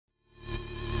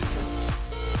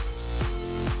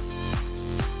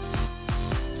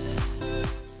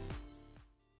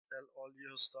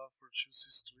your stuff for Juicy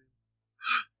Stream.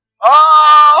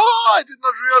 Oh, I did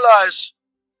not realize.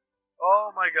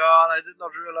 Oh my god, I did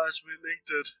not realize we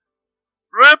linked it.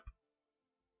 RIP!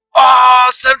 Ah,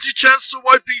 70 chance to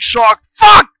avoid being shocked.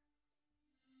 Fuck!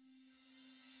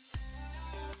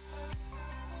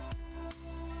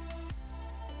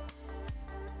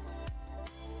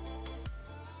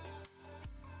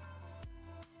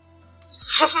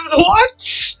 What?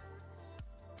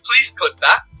 Please clip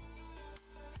that.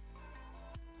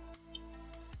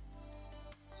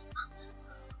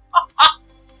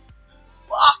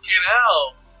 Fucking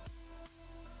hell.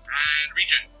 And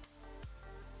regen.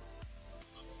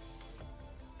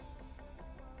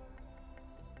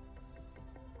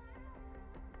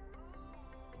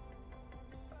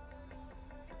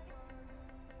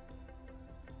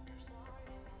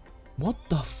 What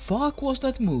the fuck was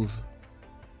that move?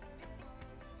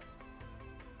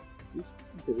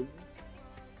 The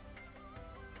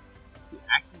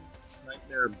acting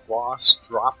nightmare boss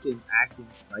dropped in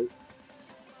acting snipe.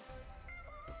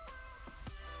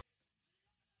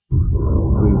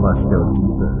 We must go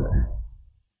deeper.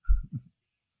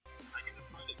 I can just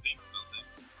find a big spell thing.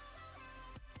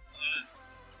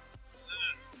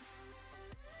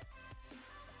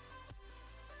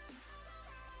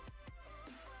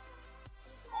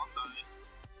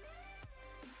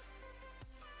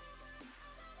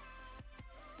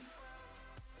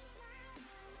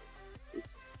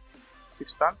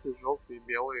 Секстанты, желтые,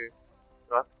 белые,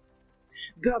 да?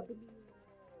 Да, блин.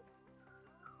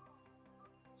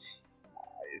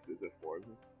 Is it the fourth?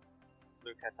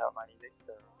 Look at how many licks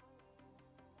there are.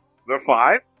 There are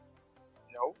 5?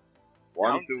 No.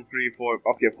 1, Count. 2, 3, 4.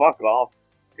 Okay, fuck off.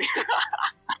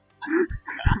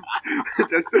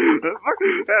 Just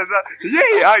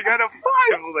yay! I got a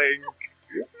 5 link.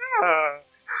 Yeah.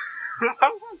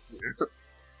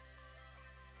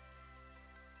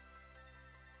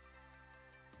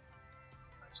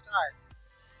 Next time.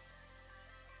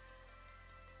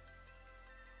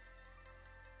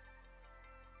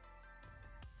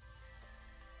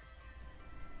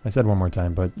 I said one more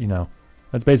time, but you know,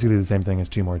 that's basically the same thing as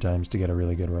 2 more times to get a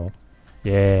really good roll.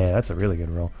 Yeah, that's a really good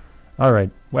roll.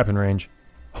 Alright, weapon range.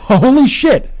 Holy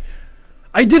shit!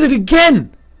 I did it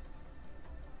again!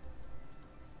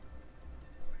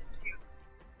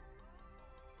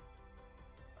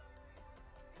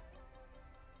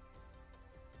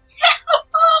 We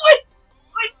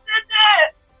did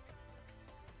it!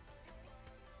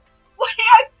 We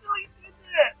actually did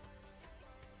it!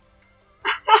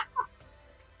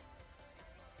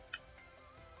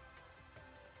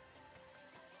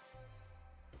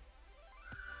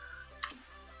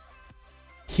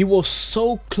 He was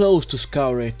so close to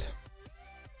scour it.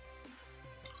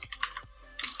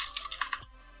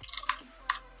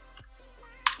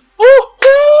 Oh,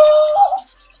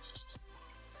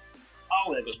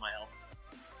 there goes my health.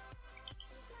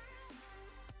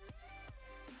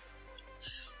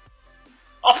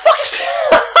 Oh, fuck!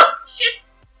 Shit!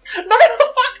 No, no,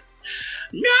 fuck!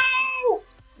 No!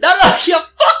 No, no, you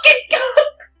fucking god!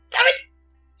 Damn it!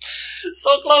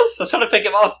 So close! I was trying to pick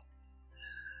him off.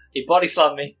 He body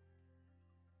slammed me.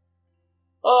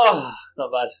 Oh,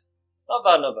 not bad. Not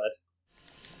bad, not bad.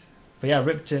 But yeah,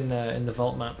 ripped in the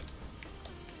vault map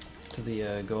to the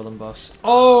golem boss.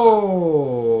 Oh!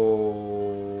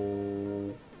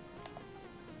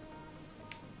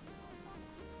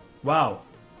 Wow.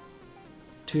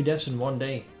 2 deaths in 1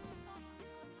 day.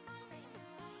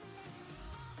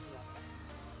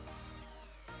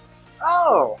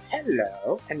 Oh,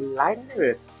 hello,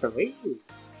 Enlightened 3.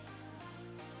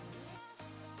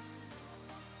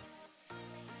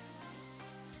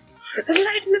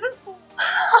 Light level 4.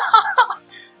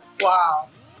 Wow.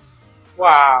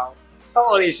 Wow.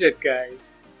 Holy shit,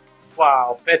 guys.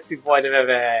 Wow, best support I've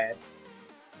ever had.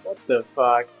 What the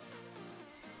fuck?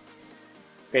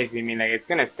 Basically, I mean, like, it's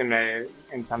kinda similar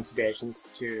in some situations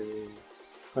to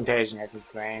Contagion as his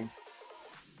brain.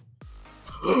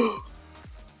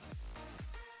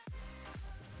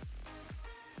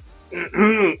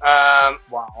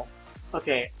 Wow.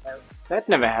 Okay, that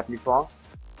never happened before.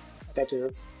 I bet it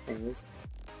is. Anyways.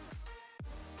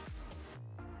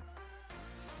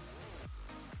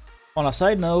 On a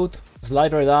side note,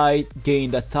 Slider and I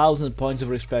gained 1,000 points of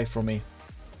respect from me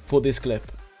for this clip.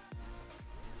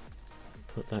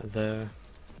 Put that there.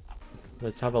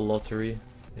 Let's have a lottery.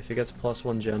 If it gets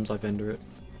 +1 gems, I vendor it.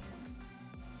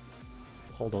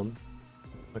 Hold on.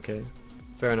 Okay.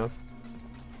 Fair enough.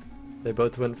 They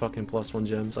both went fucking +1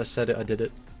 gems. I said it, I did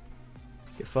it.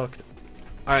 Get fucked.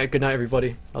 Alright, good night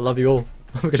everybody. I love you all.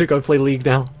 I'm gonna go play League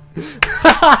now.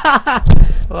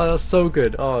 Oh, that was so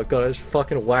good. Oh god, I just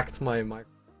fucking whacked my mic.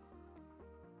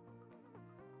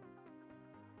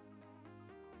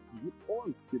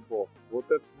 Японский бог. Вот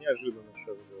это неожиданно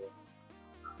сейчас было.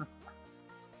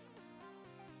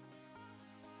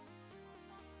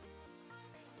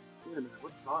 Wait a minute,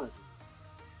 what's Sonic?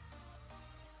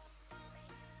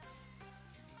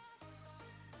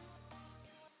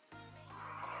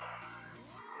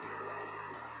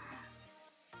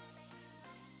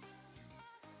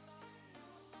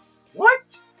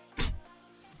 What?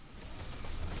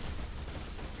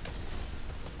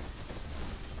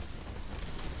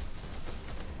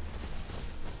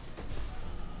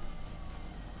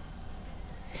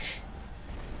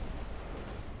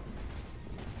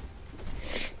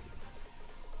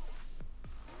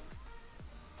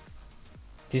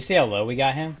 Do you see how low we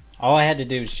got him? All I had to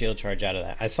do was shield charge out of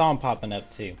that. I saw him popping up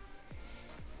too.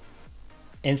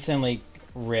 Instantly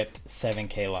ripped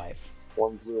 7k life.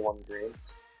 One blue, one green.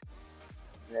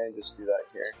 And just do that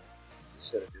here.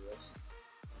 Just gotta do this.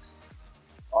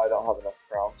 Oh, I don't have enough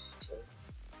prompts.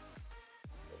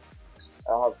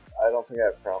 I don't think I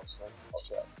have prompts, man. I'll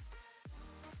check.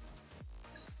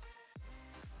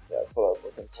 Yeah, that's what I was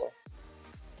looking for.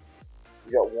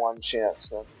 You got one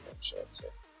chance, man. One chance here.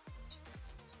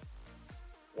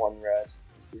 One red.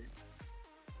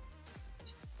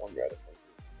 One red.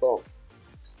 Boom.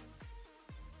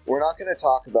 We're not gonna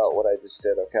talk about what I just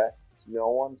did, okay? No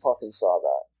one fucking saw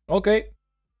that. Okay.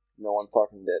 No one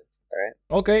fucking did, alright?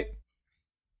 Okay.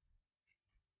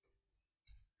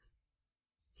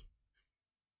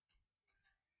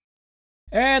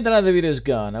 And another video is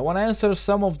gone. I want to answer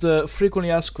some of the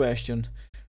frequently asked questions.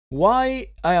 Why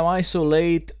am I so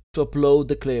late to upload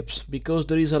the clips? Because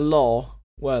there is a law,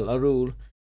 well, a rule,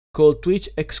 called Twitch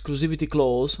Exclusivity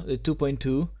Clause, the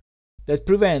 2.2, that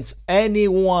prevents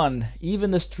anyone,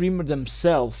 even the streamer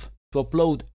themselves, to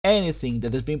upload anything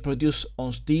that has been produced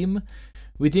on Steam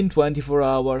within 24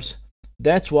 hours.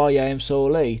 That's why I am so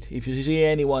late. If you see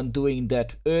anyone doing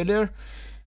that earlier,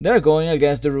 they're going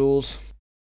against the rules.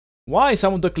 Why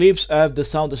some of the clips have the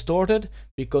sound distorted?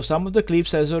 Because some of the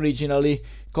clips has originally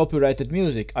copyrighted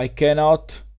music. I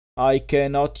cannot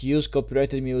use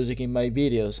copyrighted music in my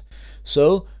videos.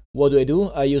 So what do?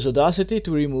 I use Audacity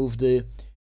to remove the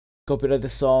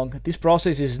copyrighted song. This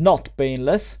process is not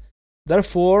painless,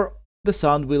 therefore the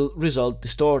sound will result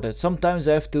distorted. Sometimes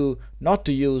I have to not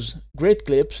to use great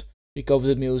clips because of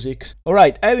the music.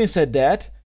 Alright, having said that,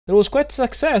 there was quite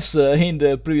success in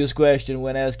the previous question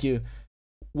when I asked you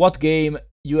what game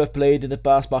you have played in the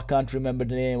past but can't remember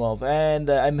the name of, and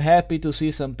I'm happy to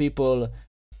see some people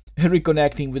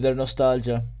reconnecting with their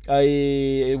nostalgia.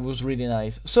 It was really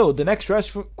nice. So the next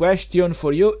question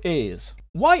for you is,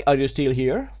 why are you still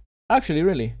here? Actually,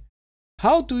 really,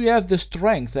 how do you have the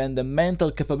strength and the mental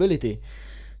capability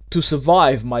to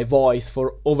survive my voice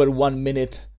for over 1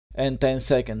 minute and 10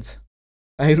 seconds?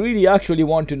 I really actually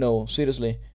want to know,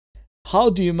 seriously. How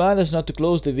do you manage not to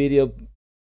close the video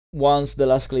once the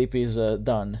last clip is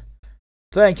done?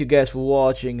 Thank you guys for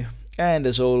watching, and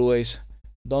as always,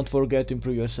 don't forget to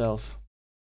improve yourself.